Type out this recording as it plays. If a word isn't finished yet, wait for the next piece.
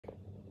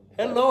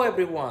Hello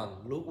everyone,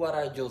 look what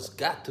I just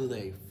got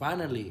today,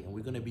 finally, and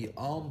we're gonna be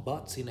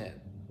unboxing it.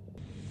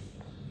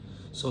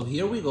 So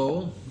here we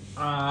go.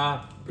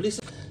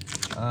 Please.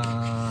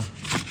 So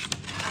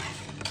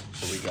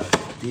we got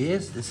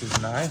this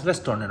is nice. Let's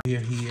turn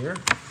it here.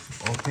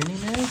 Opening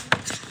it.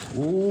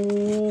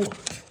 Ooh.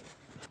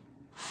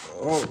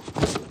 Oh.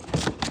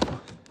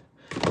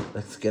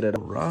 Let's get it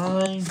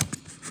right.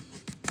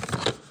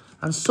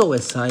 I'm so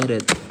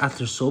excited.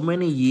 After so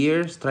many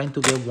years trying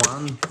to get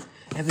one,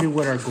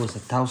 everywhere I go is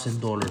 $1,000,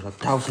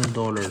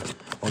 $1,000.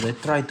 Or they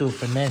try to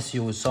finesse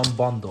you with some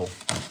bundle.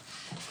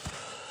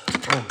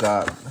 Oh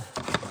God.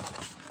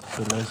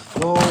 So let's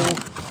go.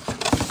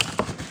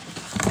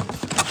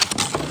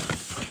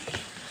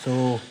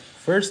 So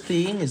first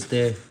thing is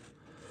the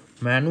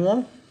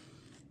manual,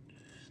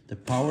 the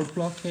power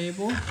plug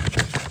cable.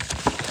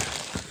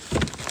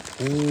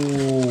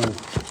 Oh,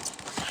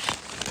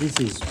 this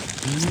is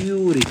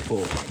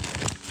beautiful.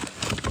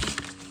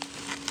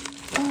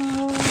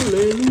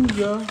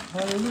 Hallelujah,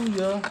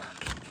 hallelujah.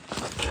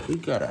 We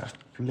got a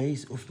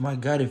place. Oh my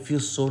God, it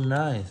feels so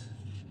nice.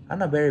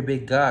 I'm a very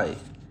big guy.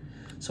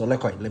 So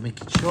like, wait, let me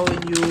keep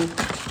showing you.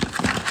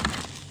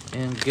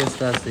 And guess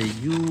that's the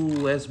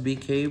USB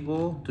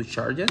cable to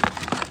charge it.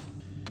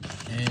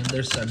 And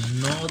there's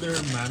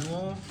another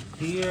manual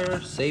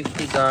here,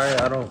 safety guide.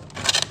 I don't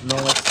know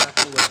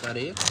exactly what that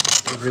is.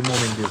 We're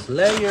removing this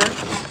layer.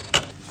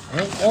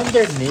 And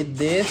underneath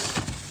this,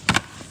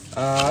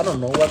 I don't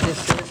know what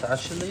this is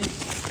actually.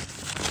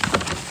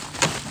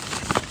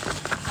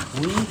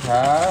 We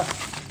have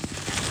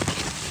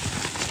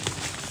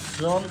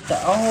some,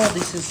 oh,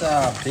 this is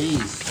a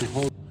base to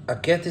hold. I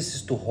guess this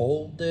is to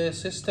hold the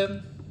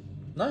system.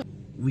 Nice.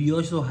 We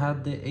also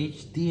have the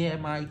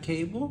HDMI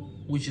cable,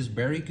 which is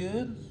very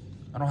good.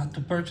 I don't have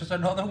to purchase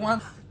another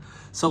one.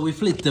 So we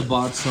flip the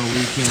box so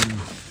we can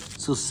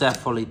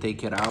successfully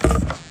take it out.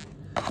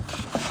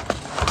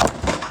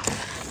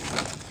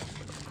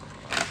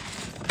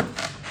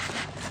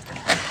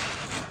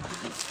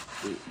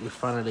 We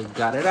finally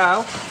got it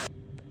out.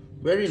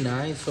 Very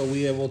nice. So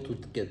we're able to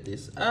get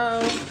this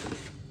out.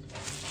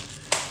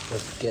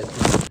 Let's get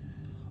this.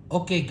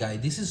 Okay guys,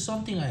 this is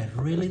something I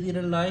really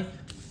didn't like.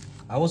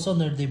 I was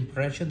under the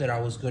impression that I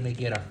was gonna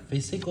get a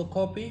physical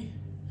copy,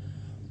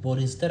 but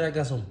instead I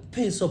got some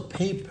piece of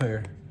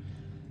paper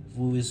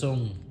with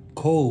some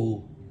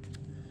code,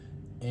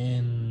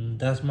 and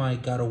that's my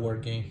God of War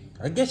game.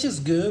 I guess it's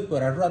good,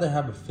 but I'd rather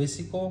have a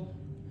physical.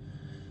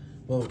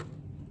 Well,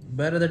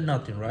 better than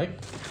nothing, right?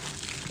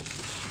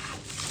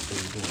 So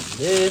we're doing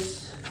this.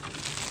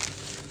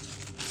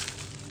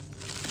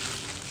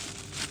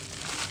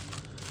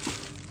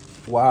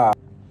 Wow.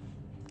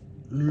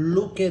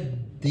 Look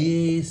at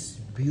this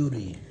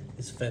beauty.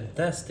 It's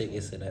fantastic,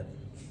 isn't it?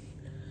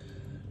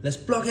 Let's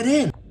plug it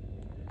in.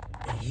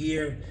 And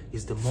here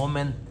is the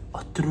moment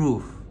of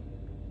truth.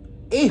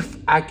 If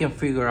I can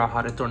figure out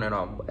how to turn it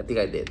on, I think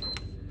I did.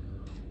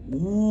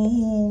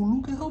 Ooh,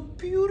 look at how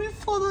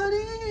beautiful that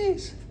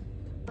is.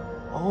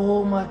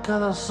 Oh my God,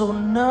 that's so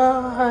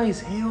nice.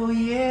 Hell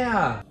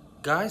yeah.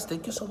 Guys,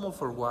 thank you so much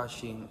for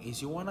watching.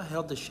 If you want to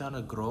help the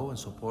channel grow and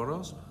support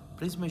us,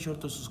 please make sure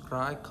to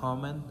subscribe,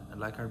 comment, and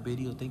like our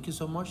video. Thank you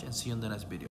so much, and see you in the next video.